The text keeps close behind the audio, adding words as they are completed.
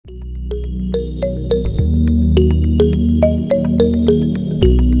Quick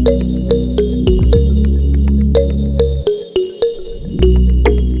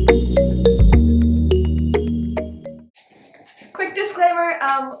disclaimer,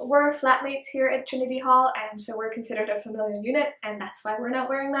 we're flatmates here at Trinity Hall, and so we're considered a familial unit, and that's why we're not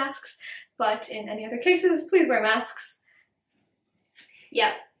wearing masks. But in any other cases, please wear masks.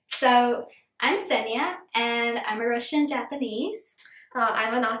 Yep. So I'm Senya, and I'm a Russian Japanese.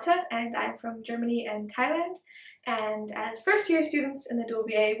 I'm Anata, and I'm from Germany and Thailand. And as first-year students in the dual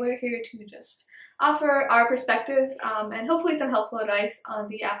BA, we're here to just offer our perspective and hopefully some helpful advice on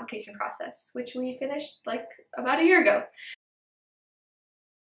the application process, which we finished like about a year ago.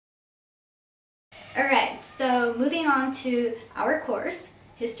 Alright, so moving on to our course,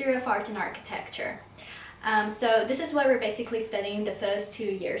 History of Art and Architecture. So this is what we're basically studying the first 2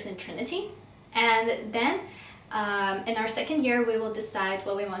 years in Trinity. And then in our second year, we will decide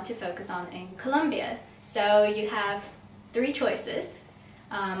what we want to focus on in Columbia. So you have 3 choices: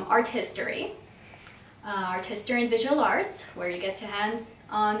 art history and visual arts, where you get to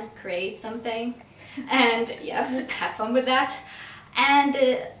hands-on create something and yeah, have fun with that. And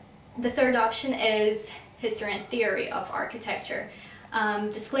the third option is history and theory of architecture.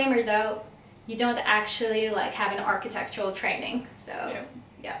 Disclaimer though, you don't actually like have an architectural training, so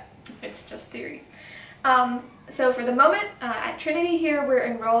yeah, it's just theory. So for the moment, at Trinity here, we're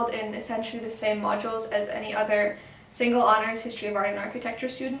enrolled in essentially the same modules as any other single honors history of art and architecture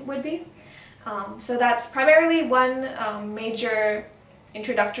student would be. So that's primarily one major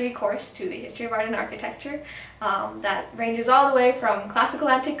introductory course to the history of art and architecture that ranges all the way from classical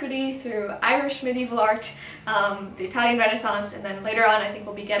antiquity through Irish medieval art, the Italian Renaissance, and then later on I think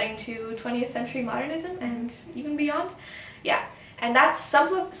we'll be getting to 20th century modernism and even beyond. Yeah. And that's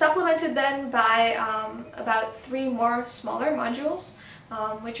supplemented then by about 3 more smaller modules,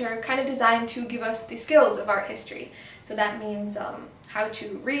 which are kind of designed to give us the skills of art history. So that means how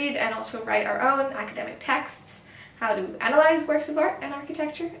to read and also write our own academic texts, how to analyze works of art and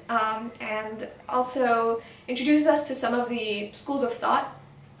architecture, and also introduces us to some of the schools of thought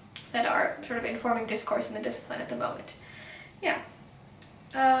that are sort of informing discourse in the discipline at the moment. Yeah.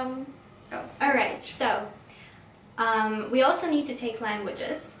 Alright, so we also need to take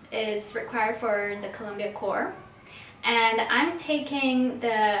languages. It's required for the Columbia Core. And I'm taking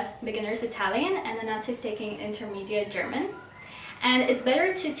the beginner's Italian and Anata's taking intermediate German. And it's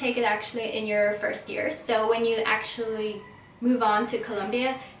better to take it actually in your first year. So when you actually move on to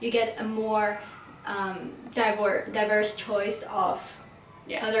Columbia, you get a more diverse choice of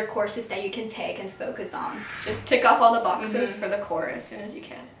other courses that you can take and focus on. Just tick off all the boxes for the core as soon as you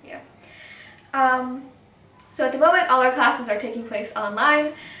can. Yeah. So at the moment, all our classes are taking place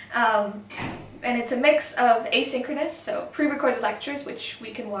online, and it's a mix of asynchronous, so pre-recorded lectures, which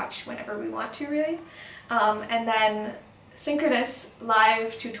we can watch whenever we want to, really, and then synchronous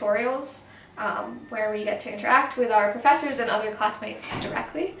live tutorials, where we get to interact with our professors and other classmates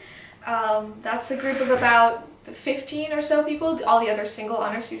directly. That's a group of about 15 or so people, all the other single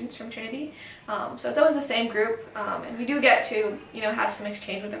honor students from Trinity. So it's always the same group, and we do get to, have some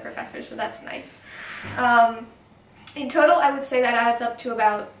exchange with the professors, so that's nice. In total, I would say that adds up to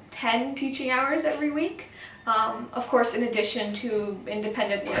about 10 teaching hours every week. Of course, in addition to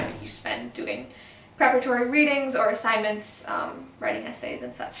independent work you spend doing preparatory readings or assignments, writing essays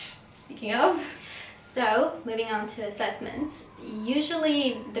and such. Speaking of. So, moving on to assessments.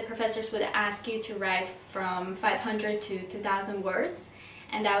 Usually the professors would ask you to write from 500 to 2,000 words,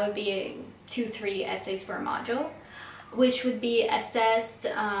 and that would be 2-3 essays per module, which would be assessed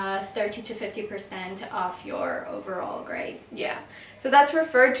 30 to 50% of your overall grade. Yeah, so that's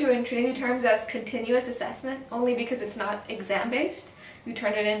referred to in Trinity terms as continuous assessment, only because it's not exam-based. You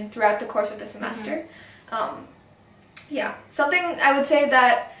turn it in throughout the course of the semester. Yeah, something I would say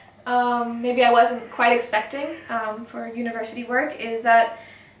that maybe I wasn't quite expecting for university work is that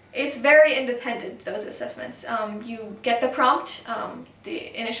it's very independent, those assessments. You get the prompt,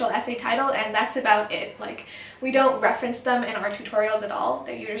 the initial essay title, and that's about it. Like, we don't reference them in our tutorials at all.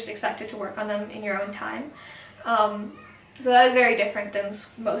 You're just expected to work on them in your own time. So that is very different than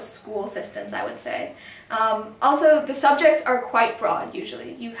most school systems, I would say. Also, the subjects are quite broad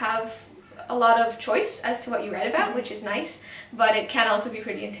usually. You have a lot of choice as to what you write about, which is nice, but it can also be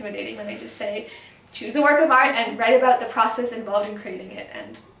pretty intimidating when they just say, choose a work of art and write about the process involved in creating it,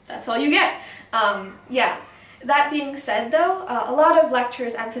 and that's all you get. Yeah. That being said though, a lot of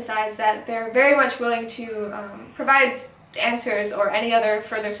lecturers emphasize that they're very much willing to provide answers or any other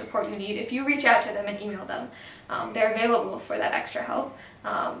further support you need if you reach out to them and email them. They're available for that extra help,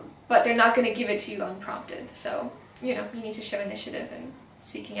 but they're not going to give it to you unprompted. So, you need to show initiative and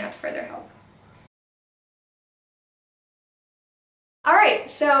seeking out further help. Alright,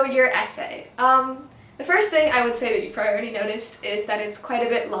 so your essay. The first thing I would say that you've probably already noticed is that it's quite a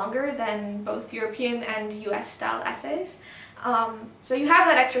bit longer than both European and US style essays. So you have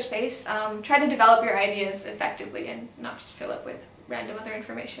that extra space. Try to develop your ideas effectively and not just fill it with random other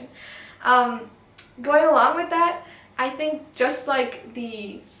information. Going along with that, I think just like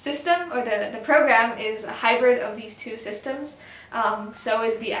the system or the program is a hybrid of these two systems, so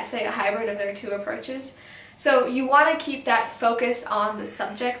is the essay a hybrid of their two approaches. So you want to keep that focus on the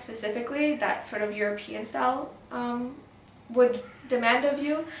subject specifically, that sort of European style would demand of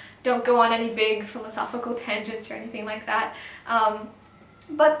you. Don't go on any big philosophical tangents or anything like that.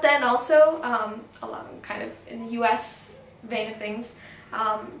 But then also, along kind of in the US vein of things,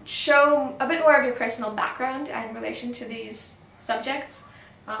 show a bit more of your personal background in relation to these subjects,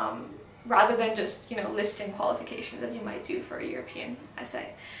 rather than just, listing qualifications as you might do for a European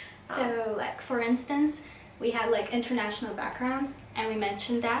essay. So, like, for instance, we had like international backgrounds and we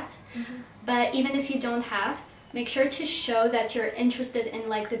mentioned that, but even if you don't have, make sure to show that you're interested in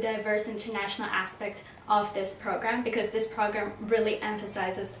like the diverse international aspect of this program, because this program really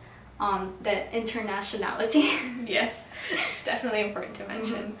emphasizes on the internationality. Yes, it's definitely important to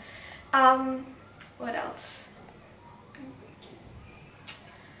mention. What else?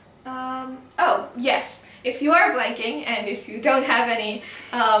 Oh, yes, if you are blanking and if you don't have any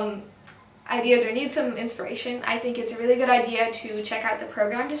ideas or need some inspiration, I think it's a really good idea to check out the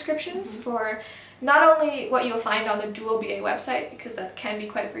program descriptions for not only what you'll find on the dual BA website, because that can be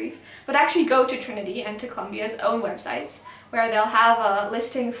quite brief, but actually go to Trinity and to Columbia's own websites, where they'll have a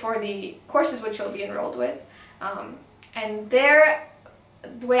listing for the courses which you'll be enrolled with. And there,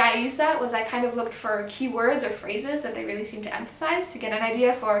 the way I used that was I kind of looked for keywords or phrases that they really seem to emphasize to get an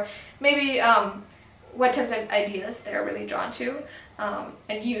idea for maybe what types of ideas they're really drawn to,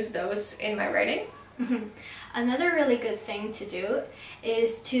 and use those in my writing. Another really good thing to do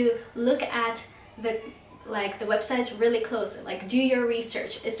is to look at the websites really closely. Like, do your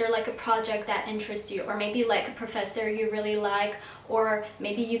research. Is there like a project that interests you, or maybe like a professor you really like, or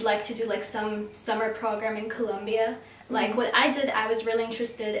maybe you'd like to do like some summer program in Colombia. Like what I did, I was really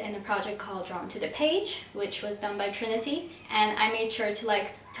interested in a project called Drawn to the Page, which was done by Trinity, and I made sure to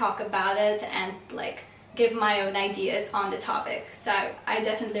like talk about it and like give my own ideas on the topic. So I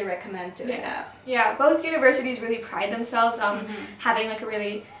definitely recommend doing that. Yeah, both universities really pride themselves on having like a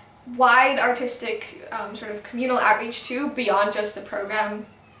really wide artistic sort of communal outreach too, beyond just the program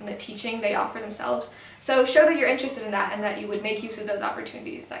and the teaching they offer themselves. So show that you're interested in that and that you would make use of those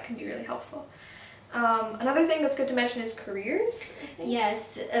opportunities. That can be really helpful. Another thing that's good to mention is careers.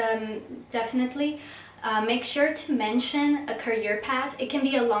 Yes, definitely. Make sure to mention a career path. It can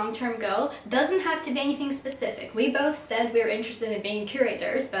be a long-term goal. Doesn't have to be anything specific. We both said we're interested in being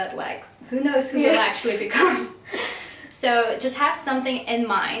curators, but like, who knows who we'll actually become. So just have something in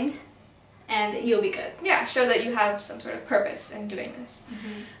mind and you'll be good. Yeah, show that you have some sort of purpose in doing this.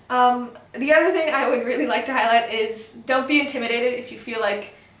 The other thing I would really like to highlight is don't be intimidated if you feel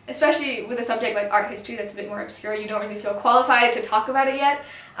like, especially with a subject like art history that's a bit more obscure, you don't really feel qualified to talk about it yet.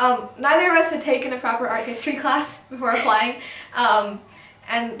 Neither of us had taken a proper art history class before applying,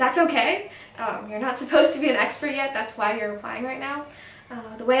 and that's okay. You're not supposed to be an expert yet, that's why you're applying right now.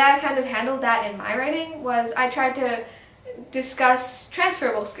 The way I kind of handled that in my writing was I tried to discuss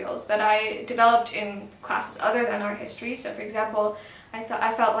transferable skills that I developed in classes other than art history. So for example, I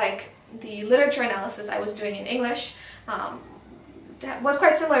felt like the literature analysis I was doing in English was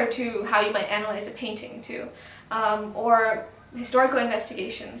quite similar to how you might analyze a painting too, or historical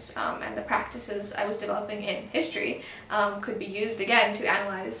investigations and the practices I was developing in history could be used again to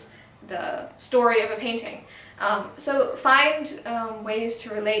analyze the story of a painting. So find ways to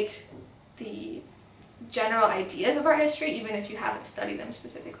relate the general ideas of art history, even if you haven't studied them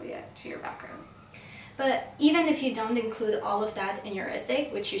specifically yet, to your background. But even if you don't include all of that in your essay,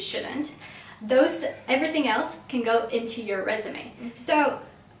 which you shouldn't, everything else can go into your resume. So,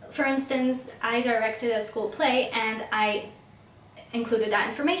 for instance, I directed a school play and I included that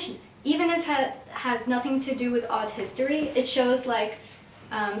information. Even if it has nothing to do with art history, it shows like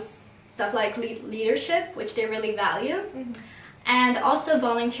stuff like leadership, which they really value. And also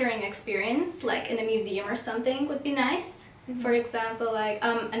volunteering experience, like in a museum or something, would be nice. For example, like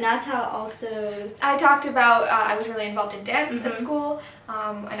Anata also... I talked about, I was really involved in dance at school,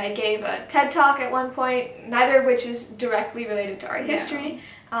 and I gave a TED Talk at one point, neither of which is directly related to art history.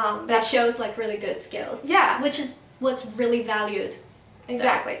 That shows like really good skills. Yeah. Which is what's really valued.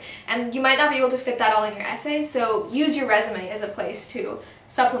 Exactly. So. And you might not be able to fit that all in your essay, so use your resume as a place to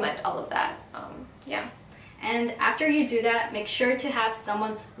supplement all of that. Yeah. And after you do that, make sure to have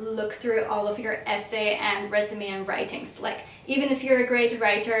someone look through all of your essay and resume and writings. Like, even if you're a great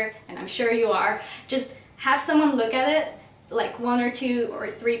writer, and I'm sure you are, just have someone look at it, like 1 or 2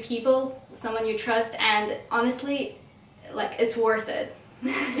 or 3 people, someone you trust, and honestly, like, it's worth it.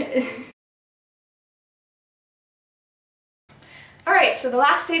 Alright, so the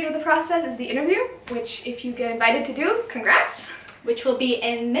last stage of the process is the interview, which if you get invited to do, congrats! Which will be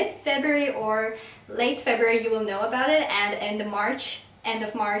in mid-February or late February, you will know about it, and in the end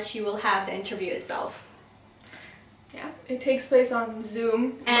of March, you will have the interview itself. Yeah, it takes place on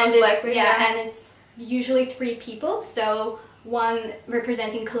Zoom, and most likely. Yeah, and it's usually 3 people, so 1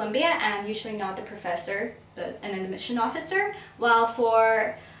 representing Columbia, and usually not the professor, but an admission officer, while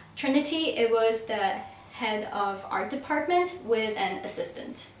for Trinity, it was the head of art department with an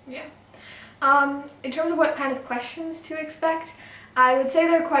assistant. Yeah. In terms of what kind of questions to expect, I would say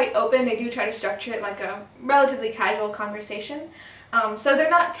they're quite open. They do try to structure it like a relatively casual conversation. So they're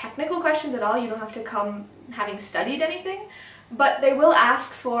not technical questions at all. You don't have to come having studied anything, but they will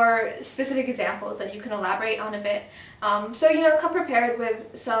ask for specific examples that you can elaborate on a bit. So, you know, come prepared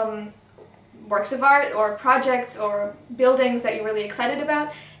with some works of art or projects or buildings that you're really excited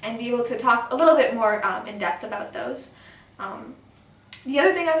about and be able to talk a little bit more in depth about those. The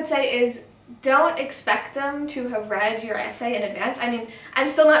other thing I would say is don't expect them to have read your essay in advance. I mean, I'm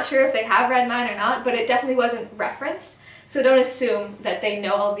still not sure if they have read mine or not, but it definitely wasn't referenced, so don't assume that they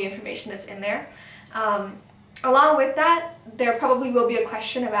know all the information that's in there. Along with that, there probably will be a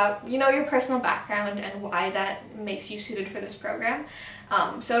question about, you know, your personal background and why that makes you suited for this program.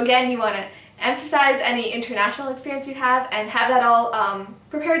 So again, you want to emphasize any international experience you have and have that all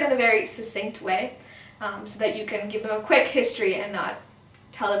prepared in a very succinct way so that you can give them a quick history and not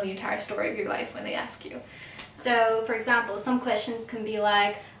tell them the entire story of your life when they ask you. So, for example, some questions can be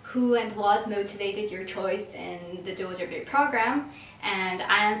like, who and what motivated your choice in the dual degree program? And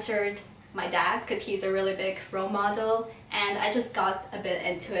I answered my dad, because he's a really big role model, and I just got a bit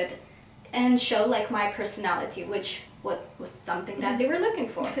into it and show like my personality, which was something that they were looking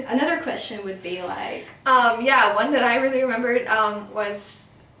for. Another question would be like... yeah, one that I really remembered was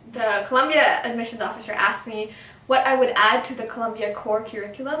the Columbia admissions officer asked me what I would add to the Columbia core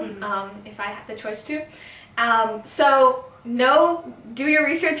curriculum if I had the choice to. So no, do your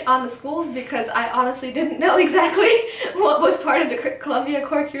research on the schools, because I honestly didn't know exactly what was part of the Columbia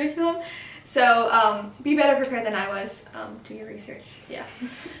core curriculum. So be better prepared than I was. Do your research, yeah.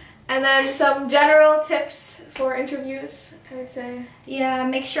 And then some general tips for interviews, I would say. Yeah,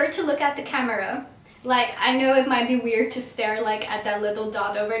 make sure to look at the camera. Like, I know it might be weird to stare like at that little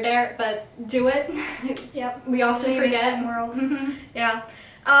dot over there, but do it. Yep. We often forget. World. Yeah.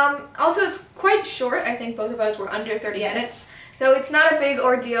 Also, it's quite short. I think both of us were under 30 minutes. So it's not a big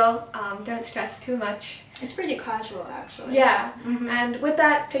ordeal. Don't stress too much. It's pretty casual, actually. Yeah. And with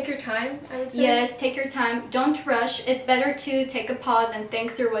that, take your time, I would say. Yes, take your time. Don't rush. It's better to take a pause and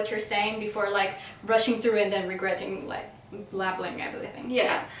think through what you're saying before like rushing through and then regretting like blabbling everything.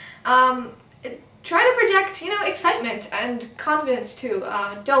 Yeah. Try to project, you know, excitement and confidence too.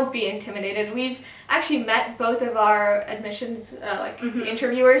 Don't be intimidated. We've actually met both of our admissions, the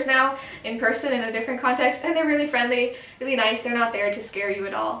interviewers now in person in a different context, and they're really friendly, really nice. They're not there to scare you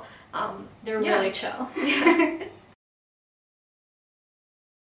at all. They're really chill. Yeah.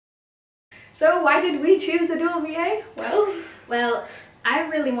 So why did we choose the dual BA? Well, I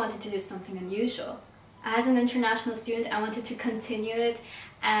really wanted to do something unusual. As an international student, I wanted to continue it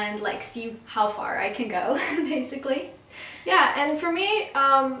and like see how far I can go, basically. Yeah, and for me,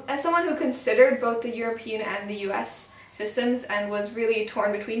 as someone who considered both the European and the US systems and was really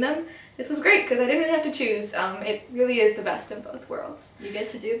torn between them, this was great because I didn't really have to choose. It really is the best of both worlds. You get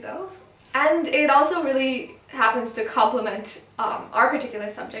to do both. And it also really happens to complement our particular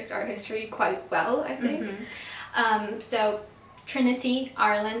subject, our history, quite well, I think. So Trinity,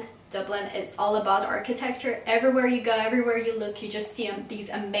 Ireland, Dublin is all about architecture. Everywhere you go, everywhere you look, you just see these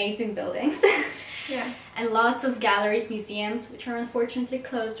amazing buildings. Yeah. And lots of galleries, museums, which are unfortunately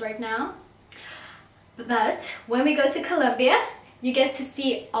closed right now. But when we go to Columbia, you get to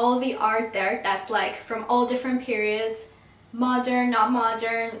see all the art there that's like from all different periods, modern, not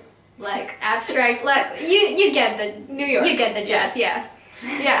modern, like abstract, like you get the New York. You get the gist, yeah.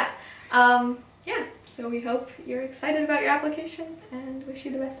 Yeah. Yeah, so we hope you're excited about your application and wish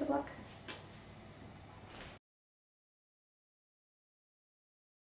you the best of luck.